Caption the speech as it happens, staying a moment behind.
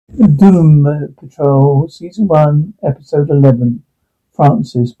Doom Patrol, Season 1, Episode 11,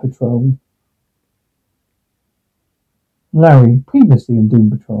 Francis Patrol. Larry, previously on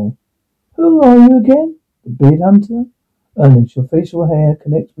Doom Patrol. Who are you again? The Beard Hunter? Ernest, your facial hair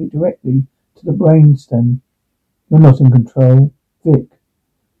connects me directly to the brainstem. You're not in control. Vic.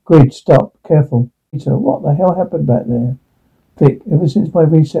 Grid, stop. Careful. Peter, what the hell happened back there? Vic, ever since my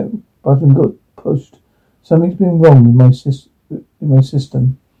reset button got pushed, something's been wrong with my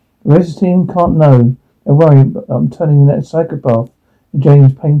system. The rest of the team can't know. They're worried, but I'm turning that psychopath in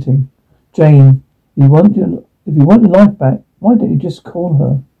Jane's painting. Jane, if you want your life back, why don't you just call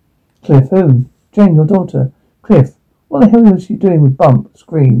her? Cliff, who? Jane, your daughter. Cliff, what the hell is she doing with Bump?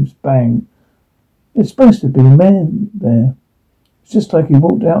 Screams, bang. There's supposed to be a man there. It's just like he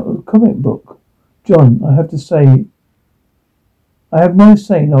walked out of a comic book. John, I have to say, I have no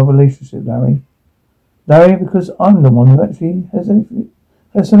say in our relationship, Larry. Larry, because I'm the one who actually has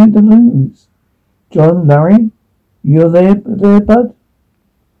something to lose. John, Larry, you're there, bud?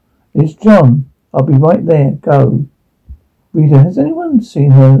 It's John. I'll be right there. Go. Rita, has anyone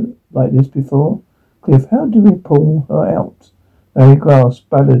seen her like this before? Cliff, how do we pull her out? Larry, grass,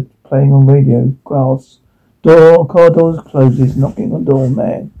 ballad, playing on radio, grass. Car doors closes, knocking on door,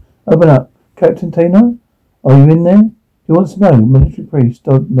 man. Open up. Captain Taylor? Are you in there? He wants to know. Military priest,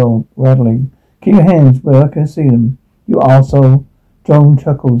 dog, knob, rattling. Keep your hands where I can see them. You arsehole. John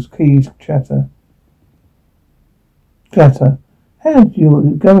chuckles, keys chatter. How did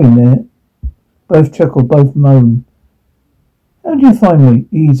you go in there? Both chuckle, both moan. How did you find me?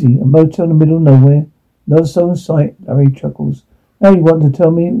 Easy. A motel in the middle of nowhere. No soul in sight. Larry chuckles. Now you want to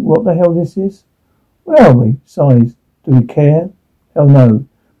tell me what the hell this is? Where are we? Sighs. Do we care? Hell no.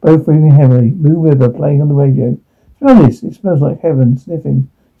 Both breathing heavily. Moo River playing on the radio. Smell this. It smells like heaven.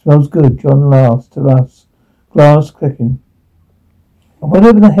 Sniffing. Smells good. John laughs to us. Glass clicking. And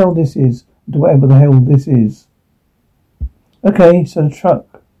whatever the hell this is, whatever the hell this is. Okay, so the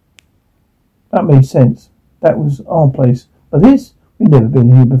truck. That made sense. That was our place. But this, we've never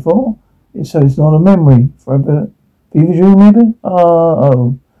been here before. So it's not a memory. Forever. Fever dream, maybe?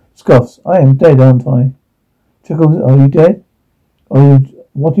 Oh. Scoffs. I am dead, aren't I? Chuckles. Are you dead?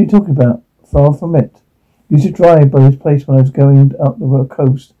 What are you talking about? Far from it. Used to drive by this place when I was going up the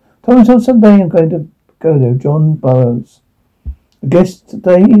coast. Told myself someday I'm going to go there. John Burroughs. I guess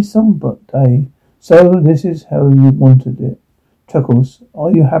today is some day. So this is how you wanted it. Chuckles.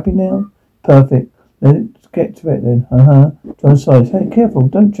 Are you happy now? Perfect. Let's get to it then. John sighs. Hey, careful.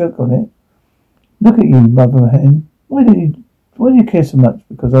 Don't choke on it. Look at you, mother hen. Why do you care so much?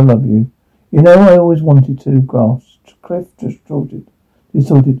 Because I love you. You know, I always wanted to. Grass. Cliff distorted.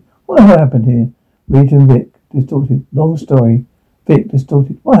 What the hell happened here? Rita and Vic. Distorted. Long story. Vic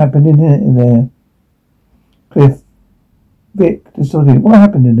distorted. What happened in there? Cliff. Vic distorted. What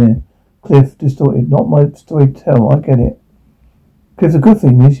happened in there? Cliff distorted. Not my story to tell. I get it. Cliff, the good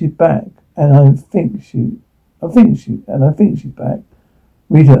thing is she's back, and I think she's back.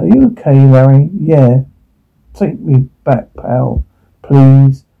 Rita, are you okay, Larry? Yeah. Take me back, pal.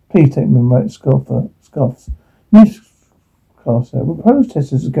 Please take me back. Scoffs. Newscaster. Well,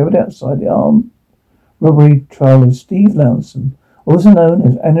 protesters are going outside the armed robbery trial of Steve Lownson, also known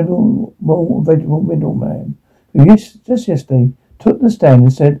as Animal Vegetable Middleman, who just yesterday took the stand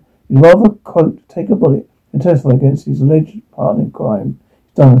and said he'd rather, quote, take a bullet than testify against his alleged partner in crime.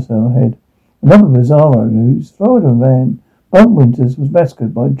 He's done us on head. Another bizarro news. Florida man Bump Winters was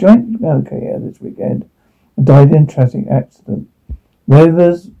massacred by a giant alligator this weekend and died in a tragic accident.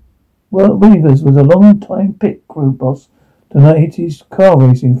 Weavers was a long-time pit crew boss donated his car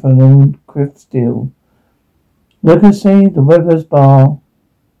racing for known Cliff Steele. Legacy, the Weathers Bar.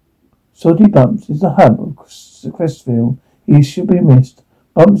 Salty Bumps is the hub of Crestfield. He should be missed.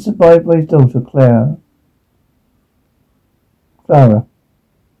 Bumps survived by his daughter, Clara.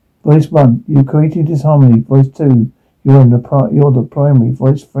 Voice 1. You created disharmony. Voice 2. You're the primary.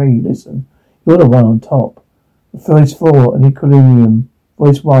 Voice 3. Listen. You're the one on top. Voice 4. An equilibrium.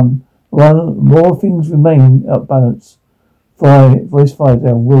 Voice 1. More things remain out of balance. Voice 5.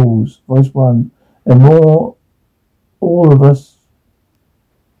 There are rules. Voice 1. And more. All of us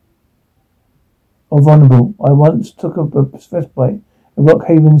are vulnerable. I once took a respite at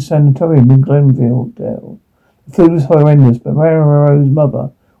Rockhaven Sanatorium in Glenville. The food was horrendous, but Maro's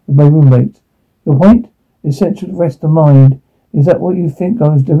mother was my roommate. Your point? Essential to rest the mind. Is that what you think I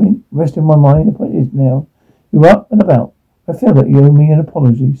was doing? Resting my mind? The point is now. You're up and about. I feel that you owe me an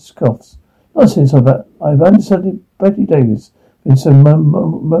apology. Scoffs. Not since I've understudied Betty Davis. Been so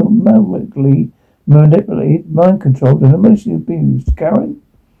manipulated, mind controlled, and emotionally abused. Karen?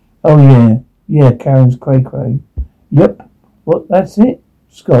 Oh yeah. Yeah, Karen's cray-cray. Yep. What, that's it?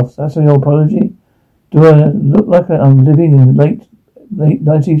 scoffs. That's your apology? Do I look like I'm living in the late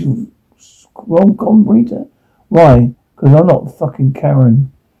 90s rom-com, Rita? Why? Because I'm not fucking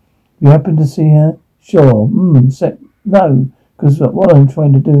Karen. You happen to see her? Sure. No. Because what I'm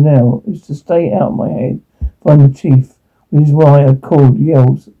trying to do now is to stay out of my head. Find the chief. Which is why I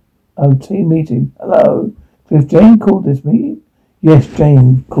yelled, team meeting. Hello? Cliff, Jane called this meeting? Yes,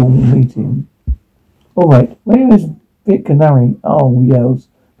 Jane called the meeting. Alright, where is Vic and Harry? Oh, yells.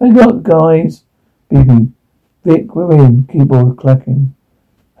 Thank God, guys. Beeping. Vic, we're in. Keyboard clacking.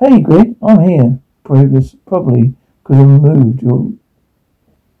 Hey, Grid, I'm here. Probably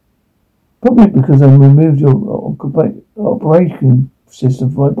because I removed your operation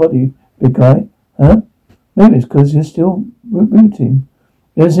system for my body, big guy. Huh? Maybe it's because you're still rebooting.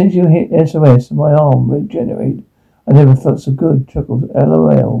 Ever since you hit SOS and my arm regenerated, I never felt so good. Chuckles.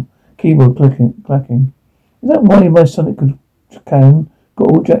 LOL. Keyboard clacking. Is that why my sonic cannon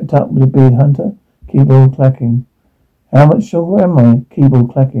got all jacked up with a beard hunter? Keyboard clacking. How much stronger am I?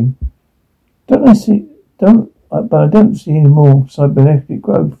 Keyboard clacking. But I don't see any more cybernetic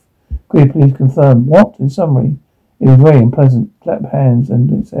growth. Could you please confirm? What? In summary, it was very unpleasant. Clap hands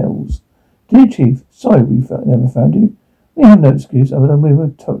and its L's. Dear Chief, sorry we never found you. We have no excuse other than we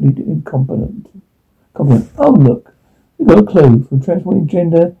were totally incompetent. Oh look, we got a clue from transporting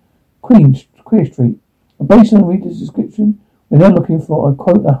gender Queer Street. And based on Rita's description, we're now looking for a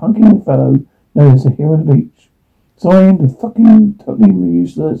hunking fellow known as the Hero of the Beach. Signed the fucking totally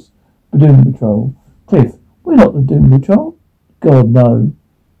useless Doom Patrol. Cliff, we're not the Doom Patrol. God, no.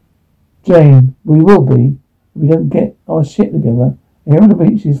 Jane, we will be if we don't get our shit together. The Hero of the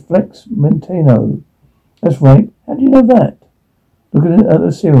Beach is Flex Menteno. That's right. How do you know that? Look at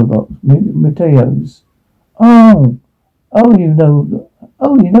the cereal box. Mateos. Oh, you know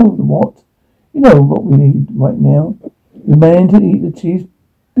what? You know what we need right now? The man to eat the chief's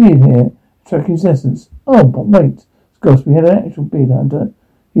beard hair, track his essence. Oh, but wait. Gosh, we had an actual beard hunter.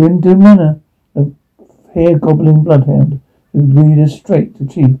 He didn't do manner. A hair gobbling bloodhound who'd lead us straight to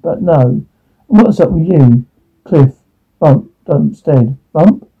chief, but no. And what's up with you? Cliff. Bump's dead.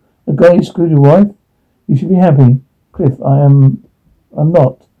 Bump? The guy who screwed your wife? You should be happy. Cliff, I'm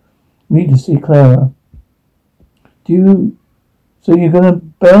not. We need to see Clara. So you're gonna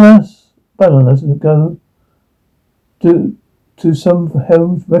bail on us and go to some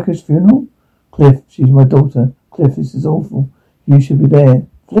Helms Wrecker's funeral? Cliff, she's my daughter. Cliff, this is awful. You should be there.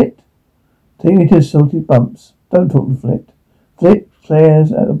 Flit? Take me to Salty Bumps. Don't talk to Flit. Flit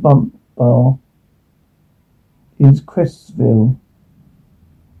flares at the bump bar in Crestville.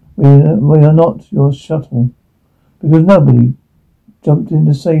 We are not your shuttle. Because nobody jumped in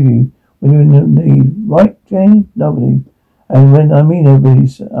to save you when you're in need. Right, Jane? Nobody. And when I mean nobody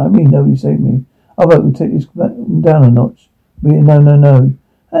saved me. I vote we take this down a notch. Rita, no.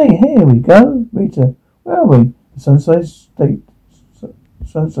 Hey, here we go. Rita, where are we? Sunshine State.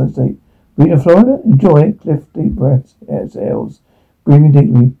 Rita, Florida? Enjoy it. Cliff, deep breaths. Exhales. Breathing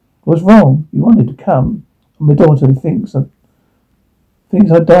deeply. What's wrong? You wanted to come. And my daughter thinks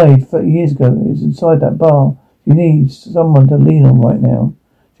I died 30 years ago. It's inside that bar. She needs someone to lean on right now.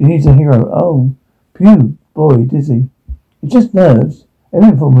 She needs a hero. Oh, phew, boy, dizzy. It's just nerves.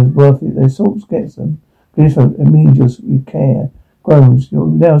 Everything was worth it. Their sorts gets them. Because it means you care. Groans. You'll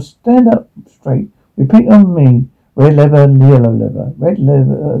now stand up straight. Repeat on me. Red leather, yellow leather. Red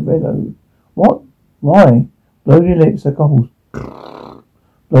leather, red. What? Why? Blow your lips. A couple. Blow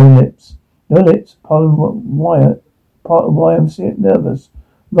lips. No lips. Part of why I'm nervous.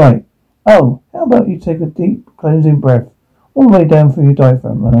 Right. Oh, how about you take a deep, cleansing breath all the way down through your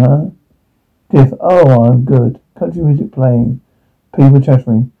diaphragm, Cliff, oh, I'm good. Country music playing. People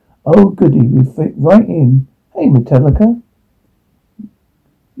chattering. Oh, goody, we fit right in. Hey, Metallica.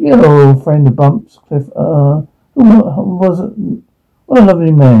 Yo, friend of Bumps. Cliff, who was it? What a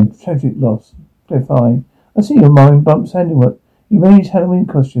lovely man. Tragic loss. Cliff, hi. I see your mime Bumps handiwork. You made his Halloween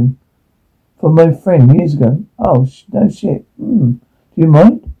costume for my friend years ago. Oh, no shit. Do you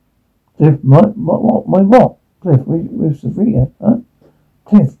mind? Cliff, what? Cliff, with Rita, huh?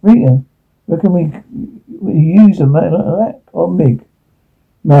 Cliff, Rita, reckon we use a Malak or Mig?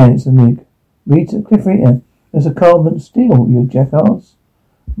 Man, it's a Mig. Rita, Cliff, Rita, there's a carbon steel, you jackass.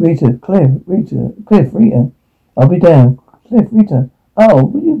 Rita, Cliff, Rita, I'll be down. Cliff, Rita, oh,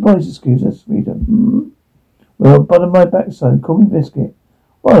 will you boys excuse us, Rita? Well, bottom my backside, call me Biscuit.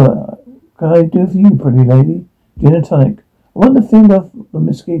 What can I do for you, pretty lady? Gin and tonic. I want to fend off the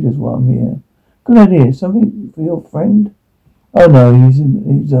mosquitoes while I'm here. Good idea. Something for your friend? Oh no, he's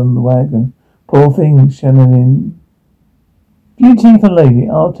on the wagon. Poor thing, Shannon. Beauty for lady.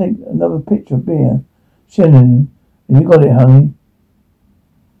 I'll take another pitcher of beer. Shannon, have you got it, honey?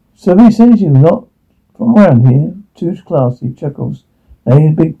 So he says you're not from around here. Too classy, chuckles.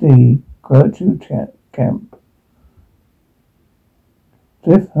 Named Big D, Gertrude Camp.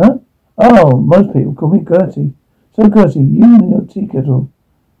 Cliff, huh? Oh, most people call me Gertie. So Gertie, you and your tea kettle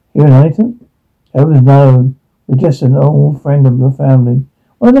here in Iton? Heavens no. We're just an old friend of the family.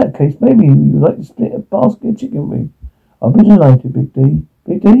 Well, in that case, maybe you'd like to split a basket of chicken with me. I'll be delighted, Big D.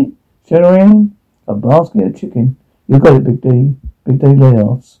 Big D? Sharing a basket of chicken. You got it, Big D. Big D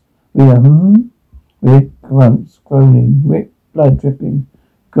laughs. Weird grunts, groaning, blood dripping.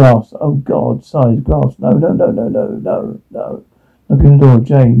 Grass. Oh, God. Sighs. Grass. No. Looking at the door.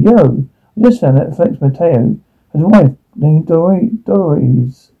 Jay. Yo. I just found out Felix Mateo has a wife named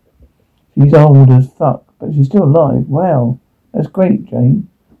Doris. She's old as fuck, but she's still alive. Wow. That's great, Jane.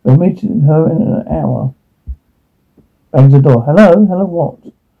 We're meeting her in an hour. Bangs the door. Hello? Hello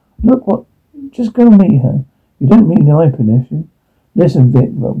what? Look what... Just go meet her. You don't mean no epinephrine. Listen,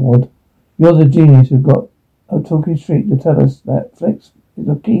 Vic, Wad. You're the genius who got a talking street to tell us that Flex is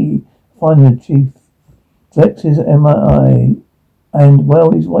the key to finding the chief. Flex is MIA. And,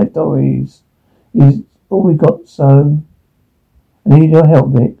 well, his wife Doris is all we got, so... I need your help,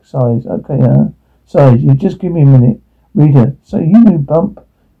 Vic. Sighs. Okay, Sighs, you just give me a minute. Reader, so you knew Bump?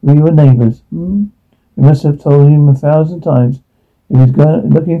 We were neighbours, You must have told him 1,000 times. If he's going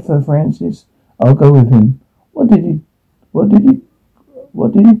looking for Francis, I'll go with him. What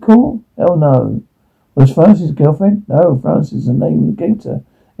did he call? Hell no. Was Francis' girlfriend? No, Francis is the name of the gator.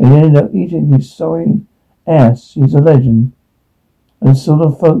 And he ended up eating his sorry ass. She's a legend. And sort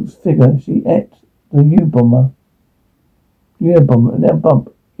of folks figure she ate the U-bomber. U-bomber. Now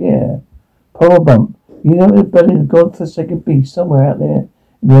Bump. Yeah. Poor Bump. You know the belly of godforsaken beast somewhere out there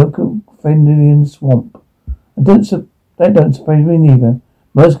in the Oak swamp. That don't surprise me neither.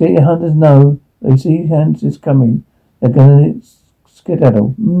 Most gator hunters know they see Francis coming. They're gonna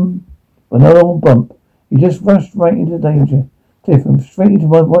skedaddle. But not old Bump. He just rushed right into danger. Cliff him straight into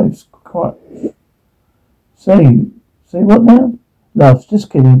my wife's crotch. Say what now? Laughs. Just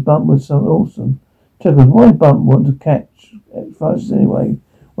kidding. Bump was so awesome. Chuckles. Why Bump want to catch Francis anyway?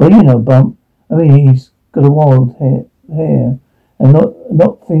 Well, you know Bump. I mean, he's got a wild hair and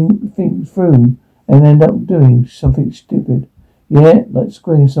not think through and end up doing something stupid. Yeah, like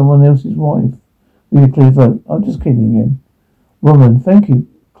screwing someone else's wife. With a clear vote. I'm just kidding again. Woman, thank you,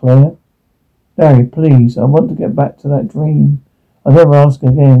 Claire. Larry, please, I want to get back to that dream. I'll never ask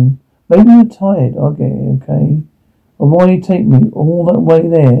again. Maybe you're tired. I'll get it, okay? Or why you take me all that way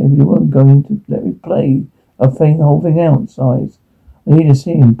there if you weren't going to let me play a thing, whole thing outside? I need to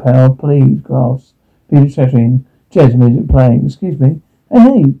see him, pal. Please, Grass. Peter chattering. Jazz music playing. Excuse me.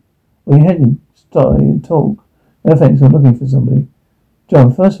 Hey, where you heading? Start and talk. No thanks, I'm looking for somebody.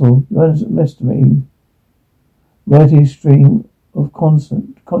 John, first of all, you underestimate writing stream of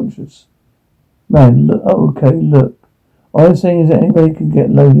conscious. Man, look, okay, look. All I'm saying is that anybody can get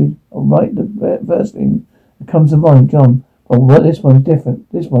loaded. I'll write the first thing that comes to mind, John. But this one is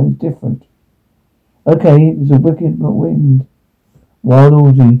different. This one is different. Okay, it was a wicked wind. Wild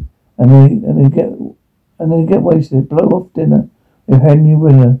orgy. And they get wasted. Blow off dinner with Henry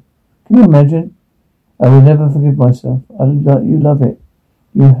Miller. Can you imagine? I will never forgive myself. You love it.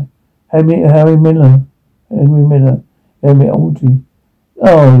 You Henry Miller. Henry orgy.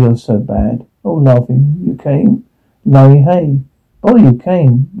 Oh, you're so bad. Oh, laughing. You came? Larry, hey. Boy, you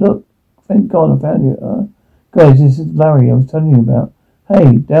came. Look. Thank God I found you. Guys, this is Larry I was telling you about.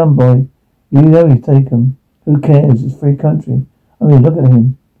 Hey, down boy. You know he's taken. Who cares? It's free country. I mean, look at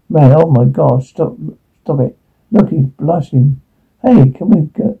him. Man, oh my gosh. Stop it. Look, he's blushing. Hey, can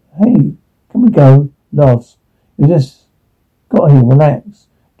we go? Laughs. You just got here. Relax.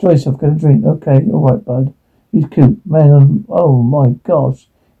 Enjoy yourself. Get a drink. Okay, alright, bud. He's cute. Man, oh my gosh.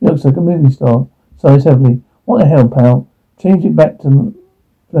 He looks like a movie star. Sighs heavily. What the hell, pal? Change it back to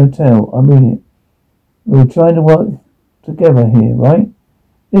the hotel. I mean it. We're trying to work together here, right?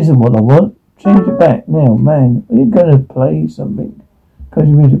 This is what I want. Change it back now, man. Are you going to play something?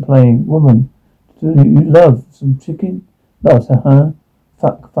 Country music playing. Woman, do you love some chicken? Lots,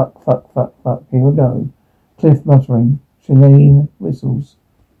 Fuck. Here we go. Cliff muttering. Sinead whistles.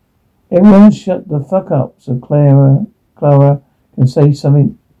 Everyone shut the fuck up so Clara can say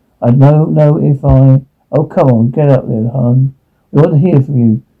something. I don't know if I... Oh, come on, get up there, hon. We want to hear from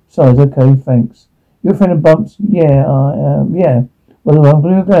you. Sighs, okay, thanks. You're a friend of Bumps? Yeah, I am. Yeah. Well, I'm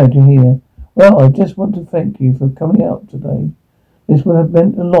really glad to hear. Well, I just want to thank you for coming out today. This would have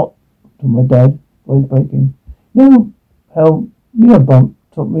meant a lot to my dad. Voice breaking. You know Bump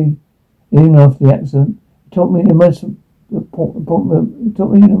taught me, even after the accident, he taught me the most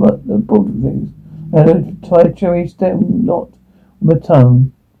important things. I had to tie a cherry stem knot on my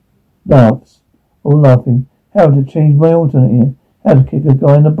tongue. Laughs. All laughing. How to change my alternator. How to kick a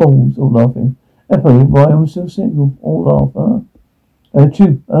guy in the balls. All laughing. That's probably why I'm still single. All laugh, huh?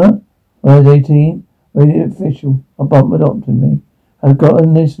 Chew, huh? When I was 18, made it official. A bump adopted me. I'd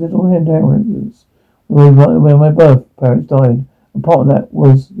gotten this little inheritance when my birth parents died. And part of that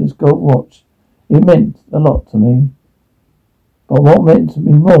was this gold watch. It meant a lot to me. But what meant to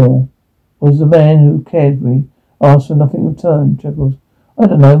me more was the man who cared for me asked for nothing in return. Chuckles. I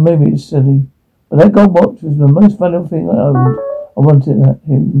don't know, maybe it's silly. But that gold watch was the most valuable thing I owned. I wanted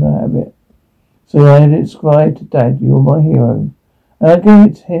him to have it. So I had it inscribed to Dad, you're my hero. And I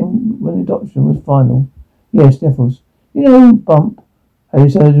gave it to him when the adoption was final. Yes, Sniffles. You know, Bump had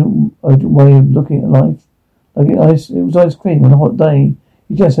his urgent way of looking at life. Like it was ice cream on a hot day.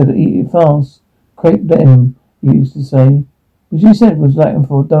 You just had to eat it fast. Crepe them, he used to say. Which he said was Latin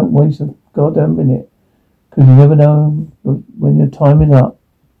for don't waste a goddamn minute. 'Cause you never know when your time is up.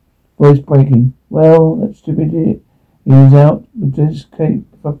 Voice breaking. Well, that stupid idiot. He was out with this cape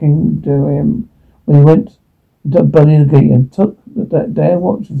fucking do him when he went to Buddy the gate and took that damn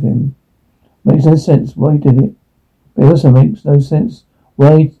watch with him. Makes no sense why he did it. But it also makes no sense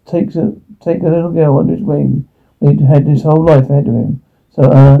why he take a little girl under his wing when he had his whole life ahead of him.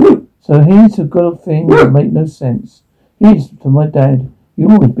 So here's a good thing that make no sense. Here's to my dad. You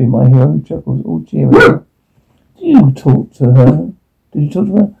always be my hero. Chuckles all cheery. Did you talk to her? Did you talk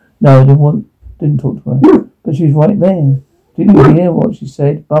to her? No, I didn't talk to her. But she's right there. Didn't you hear what she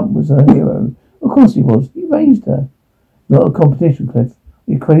said? Bump was her hero. Of course he was. He raised her. Not a competition, Cliff.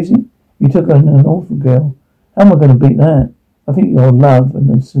 Are you crazy? You took her an awful girl. How am I going to beat that? I think your love and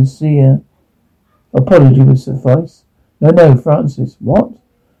a sincere apology would suffice. No, Francis. What?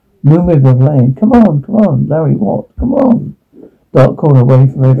 Moon River Lane. Come on, Larry. What? Come on. Dark corner away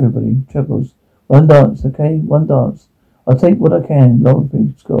from everybody. Chuckles. One dance, okay? One dance. I'll take what I can. Lord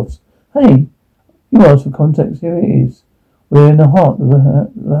scoffs. Hey, you asked for context. Here it is. We're in the heart of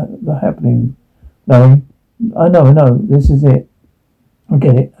the happening, Larry. I know. This is it. I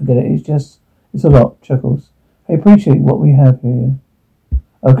get it. It's a lot. Chuckles. I appreciate what we have here.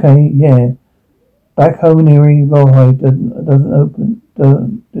 Okay, yeah. Back home in Erie, Rawhide didn't open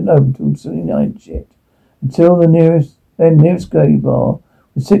till 79 shit. Until the nearest gay bar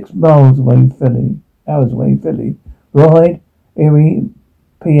was 6 hours away in Philly. Rawhide, Erie,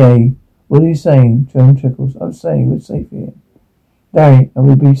 PA. What are you saying, John Chuckles? I'm saying we're safe here. Larry, and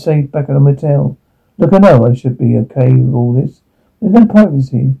we'll be safe back at the motel. Look, I know I should be okay with all this. There's no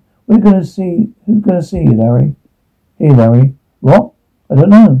privacy. Who's gonna see you, Larry? Here, Larry. What? I don't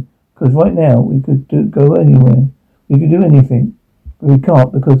know. Because right now we could go anywhere. We could do anything. But we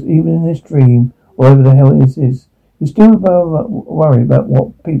can't because even in this dream, whatever the hell it is, we still worry about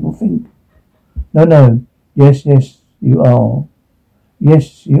what people think. No. Yes, you are.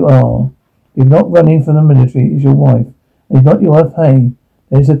 Yes, you are. If not running from the military is your wife. And it's not your wife, hey.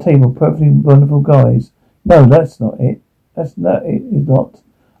 There's a table, perfectly wonderful guys. No, that's not it. It's not.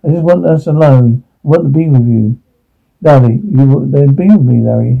 I just want us alone. I want to be with you. Larry, you will then be with me,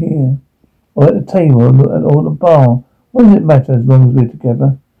 Larry, here. Or at the table, or the bar. What does it matter as long as we're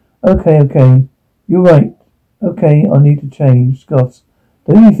together? Okay. You're right. Okay, I need to change. Scoffs.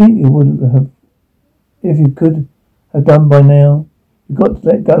 Don't you think you would have, if you could have done by now? You've got to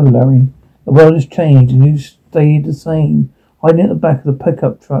let go, Larry. The world has changed and you stayed the same. Hiding at the back of the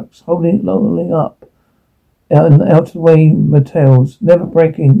pickup trucks, holding it lonely up. Out of the way motels, never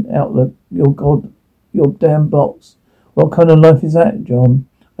breaking out your damn box. What kind of life is that, John?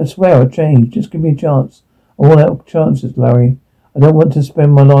 I swear I changed. Just give me a chance. I want out chances, Larry. I don't want to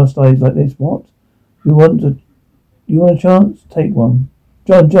spend my last days like this. What? You want a chance? Take one.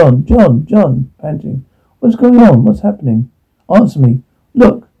 John, panting. What's going on? What's happening? Answer me.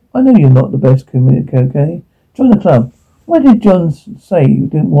 Look, I know you're not the best communicator, okay? Join the club. Why did John say you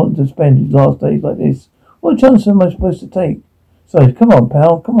didn't want to spend his last days like this? What chance am I supposed to take? Size, come on,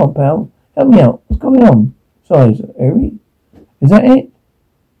 pal. Help me out. What's going on? Size, Erie? Is that it?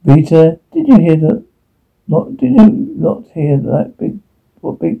 Vita, did you not hear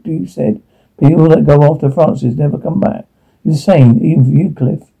what Big D said? People that go after Francis never come back. It's the same, even for you,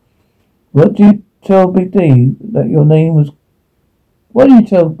 Cliff. What do you tell Big D that your name was? Why do you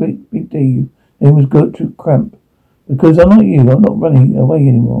tell Big D your name was Gertrude Cramp? Because I'm not you. I'm not running away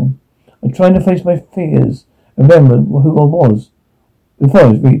anymore. I'm trying to face my fears and remember who I was before I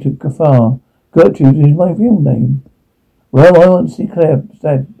was Rita Kafar. Gertrude is my real name. Well, I want to see Claire's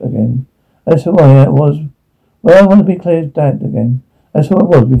dad again. That's who I was. Well, I want to be Claire's dad again. That's who I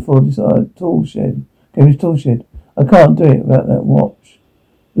was before this tool shed. I can't do it without that watch.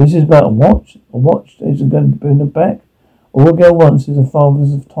 This is about a watch? A watch that isn't going to be in the back? All a girl wants is a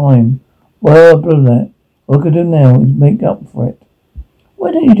father's of time. Well, I blew that. All I could do now is make up for it.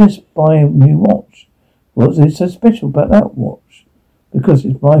 Why don't you just buy a new watch? What's so special about that watch? Because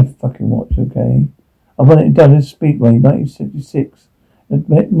it's my fucking watch, okay? I won it down at Speedway, 1976. And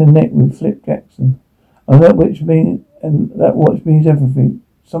met in the neck with Flip Jackson. And that watch means everything,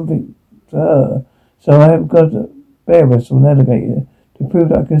 something to her. So I have got a bear wrestle an alligator to prove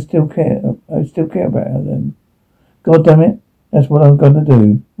that I still care about her then. God damn it, that's what I'm gonna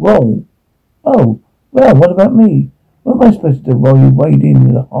do. Roll. Oh, well, what about me? What am I supposed to do while you wade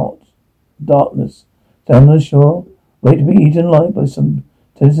in the hot darkness? Down on the shore? Wait to be eaten alive by some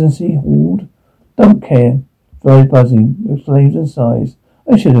Tennessee horde? Don't care. Flies buzzing, with flames and sighs.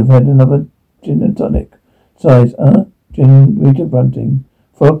 I should have had another gin and tonic. Sighs, Gin, Rita grunting.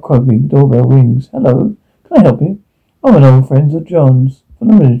 Frog croaking, doorbell rings. Hello, can I help you? I'm an old friend of John's, from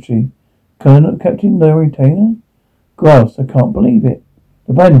the military. Captain Larry Taylor? Grass, I can't believe it.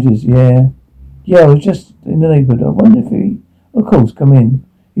 The bandages, yeah. Yeah, I was just in the neighborhood. I wonder if he... Of course, come in.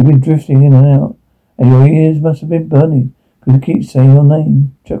 You've been drifting in and out. And your ears must have been burning, because you keep saying your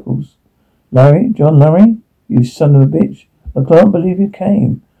name. Chuckles. Larry? John Larry? You son of a bitch. I can't believe you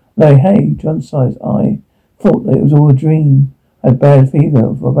came. Larry, hey. John sighs. I thought that it was all a dream. I had bad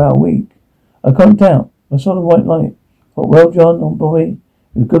fever for about a week. I conked out. I saw the white light. Thought, well, John, old boy, it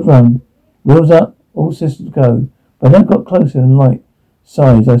was a good run. Wheels up, all systems go. But then got closer and light.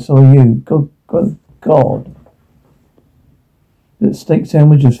 Sighs, I saw you. Good God. That steak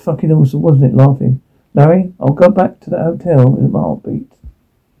sandwich was fucking awesome, wasn't it? Laughing. Larry, I'll go back to that hotel in a heartbeat.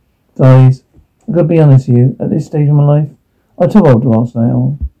 Sighs, I've got to be honest with you. At this stage of my life, I'm too old to ask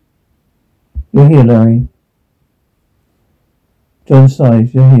now. You're here, Larry. John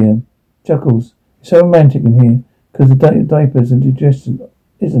sighs, you're here. Chuckles, it's so romantic in here, because the diapers and digestion,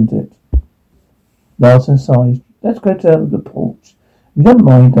 isn't it? Larson sighs, let's go to the porch. If you don't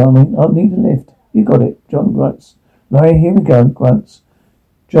mind, darling, I'll need a lift. You got it. John grunts. Larry, here we go, grunts.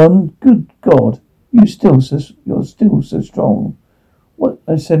 John, good God, you're still so strong. What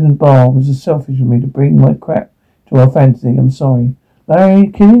I said in the bar was selfish of me to bring my crap to our fantasy. I'm sorry. Larry, are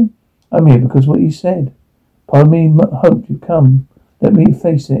you kidding? I'm here because of what you said. Part of me hoped you'd come. Let me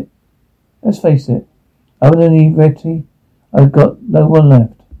face it. Let's face it. Other than Yvetti, I've got no one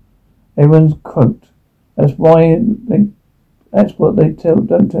left. Everyone's croaked. That's what they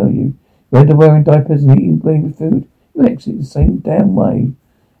don't tell you. You end up wearing diapers and eating baby food. You exit the same damn way.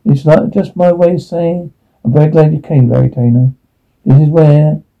 It's like just my way of saying, I'm very glad you came, Larry Taylor. This is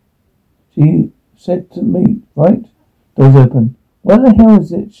where she said to me, right? Doors open. What the hell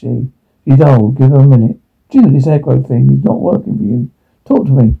is it, she? She's old. Give her a minute. Jude, this aggro thing is not working for you. Talk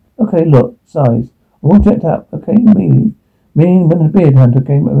to me. Okay, look. Sighs. I'm all jacked up. Okay, meaning when the beard hunter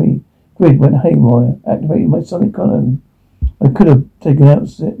came at me, Grid went haywire, activated my sonic cannon. I could have taken out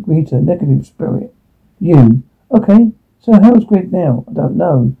Rita, negative spirit. You. Okay, so how's Grid now? I don't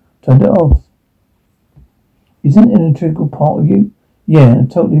know. Turned it off. Isn't it an integral part of you? Yeah, a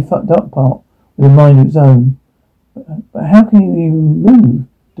totally fucked up part with a mind of its own. But how can you even move?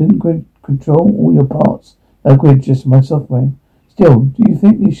 Didn't Grid control all your parts? No, Grid just my software. Still, do you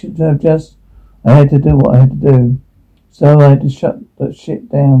think you should have just... I had to do what I had to do. So I had to shut that shit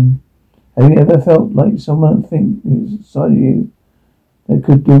down. Have you ever felt like someone think inside of you that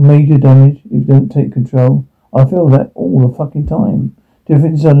could do major damage if you don't take control? I feel that all the fucking time.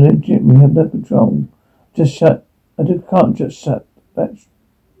 Different I legitimately have no control. Can't just shut that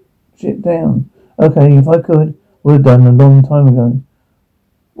shit down. Okay, if I could, would have done a long time ago.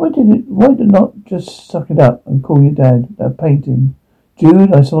 Why did not just suck it up and call your dad? That painting.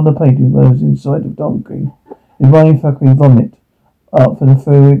 Jude, I saw the painting when I was inside of Donkey. In my fucking vomit. Up for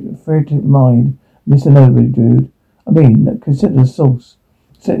the ferreted mind. Mr. Nobody, Jude. I mean, consider the source.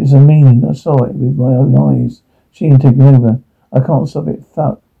 Set some meaning. I saw it with my own eyes. She ain't taking over. I can't stop it.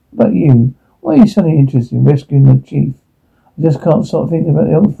 Fuck. But you. Why are you suddenly interested in rescuing the chief? I just can't stop thinking about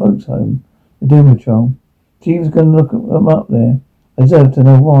the old folks' home. The Doom Patrol. Chief is going to look them up there. I deserve to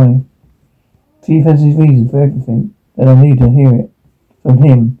know why. Chief has his reason for everything. Then I need to hear it. From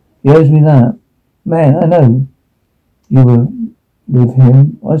him. He owes me that. Man, I know. You were with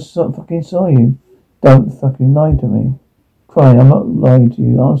him. I fucking saw you. Don't fucking lie to me. Crying, I'm not lying to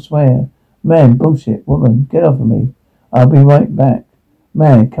you, I swear. Man, bullshit, woman, get off of me. I'll be right back.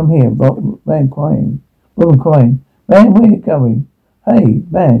 Man, come here, man crying. Woman crying. Man, where you going? Hey,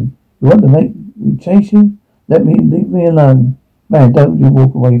 man, you want to make me chase you? Leave me alone. Man, don't you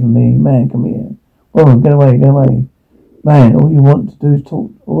walk away from me. Man, come here. Woman, get away, get away. Man, all I want to do is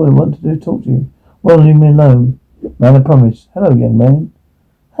talk to you. Woman, leave me alone. Man, I promise. Hello, young man.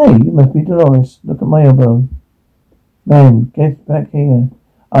 Hey, you must be Dolores. Look at my elbow. Man, get back here.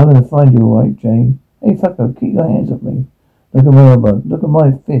 I'm gonna find you, alright, Jay. Hey, fucker, keep your hands off me. Look at my elbow. Look at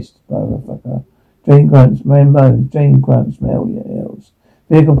my fist, motherfucker. Jane grunts, man moans. Jane grunts, smell yells.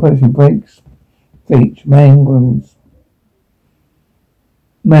 Vehicle approaching, brakes. Screech, man groans.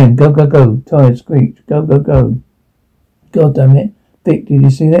 Man, go, go, go. Tires screech. Go, go, go. God damn it. Vic, did you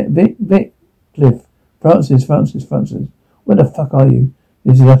see that? Vic. Cliff. Francis. Where the fuck are you?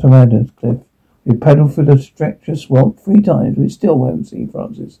 This is Atamanda, Cliff. We paddled through the stretcher swamp 3 times. We still haven't seen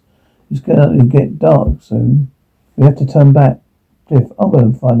Francis. It's going to get dark soon. We have to turn back. Cliff, I'm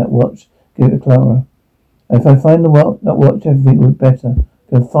going to find that watch. Give it to Clara. If I find that watch, everything will be better.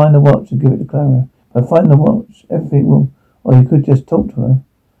 Go find the watch and give it to Clara. If I find the watch, everything will... Or you could just talk to her.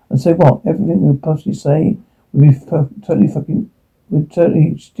 And say what? Everything you'll possibly say would be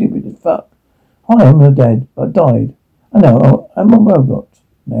totally stupid as fuck. Hi, I'm your dad. I died. I know, I'm a robot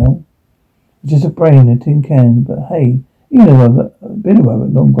now. It's just a brain in a tin can. But hey, you know I've been a robot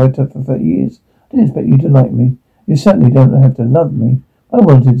long quite tough for 30 years. I didn't expect you to like me. You certainly don't have to love me. I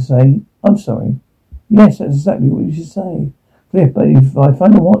wanted to say, I'm sorry. Yes, that's exactly what you should say. Cliff, but if I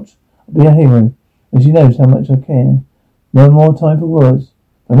find a watch, I'll be a hero. As you knows how much I care. No more time for words.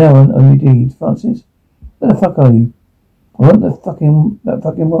 From now on, only deeds. Francis, where the fuck are you? I want that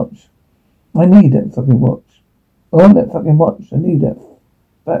fucking watch. I need that fucking watch. I want that fucking watch. I need that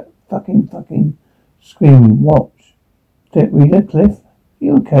fucking screaming watch. Tip reader, Cliff?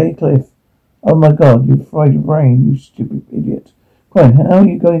 You okay, Cliff? Oh my god, you've fried your brain, you stupid idiot. Quinn, how are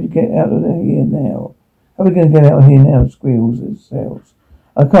you going to get out of here now? How are we going to get out of here now? Squeals and sails.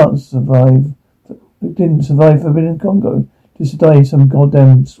 I can't survive. Didn't survive Forbidden Congo. Just to die in some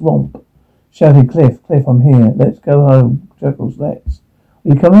goddamn swamp. Shouting, Cliff, I'm here. Let's go home. Chuckles, let's.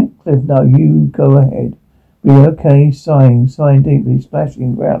 Are you coming? Cliff, no, you go ahead. Be okay, sighing deeply,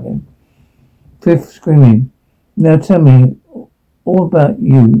 splashing, growling. Cliff screaming. Now tell me all about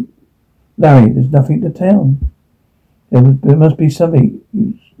you. Larry, there's nothing to tell. There must be something.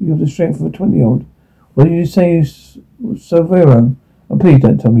 You have the strength of a 20-year-old. What did you say so vero? Oh, please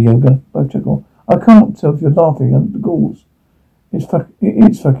don't tell me, Yoga. Both chuckle. I can't tell if you're laughing at the ghouls. It's fucking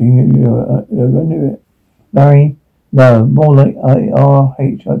you, Yoga. I knew it. Larry, no, more like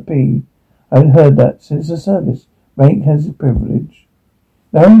IRHIP. I haven't heard that since the service. Rank has its privilege.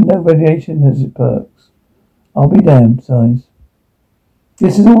 Larry, no radiation has its perks. I'll be damned, sighs.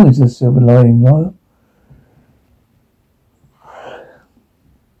 This is always a silver lining, Lyle.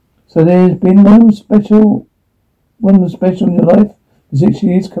 So there's been no special in your life for 6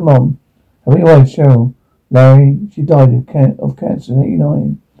 years? Come on. How about your wife, Cheryl? Larry, she died of cancer in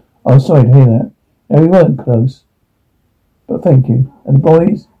 89. I was sorry to hear that. No, we weren't close. But thank you. And the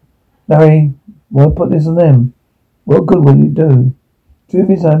boys? Larry, why put this on them? What good will it do? Truth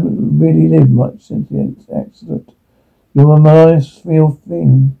is, I haven't really lived much since the accident. You were my last real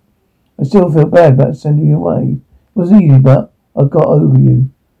thing. I still feel bad about sending you away. It was easy, but I got over you.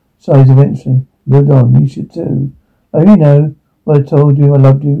 Sighs eventually. Moved on. You should too. Oh, you know, what I told you I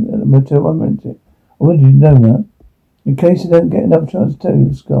loved you at the motel I rented. I wanted you to know that. In case you don't get another chance to tell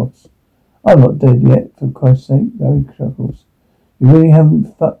you, Scots. I'm not dead yet, for Christ's sake, Larry chuckles. You really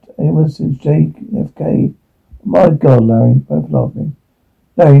haven't fucked anyone since JFK? My God, Larry, both laughing.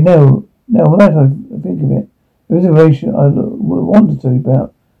 Larry, now that I think of it, there is a relation I wanted to tell you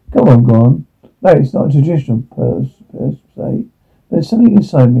about. Come on, go on. Larry, it's not a traditional per se. There's something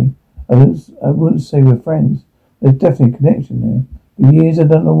inside me. I wouldn't say we're friends. There's definitely a connection there. For years I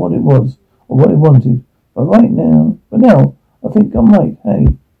don't know what it was or what it wanted. But now, I think I'm right. Hey.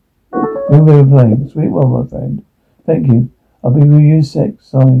 Remember playing. Sweet one, my friend. Thank you. I'll be with you in sec.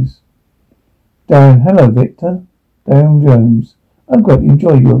 Sighs. Darren, hello, Victor. Darren Jones. I'm great.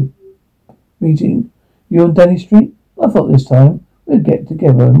 Enjoy your meeting. You on Danny Street? I thought this time we'd get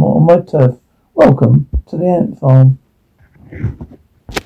together on my turf. Welcome to the ant farm.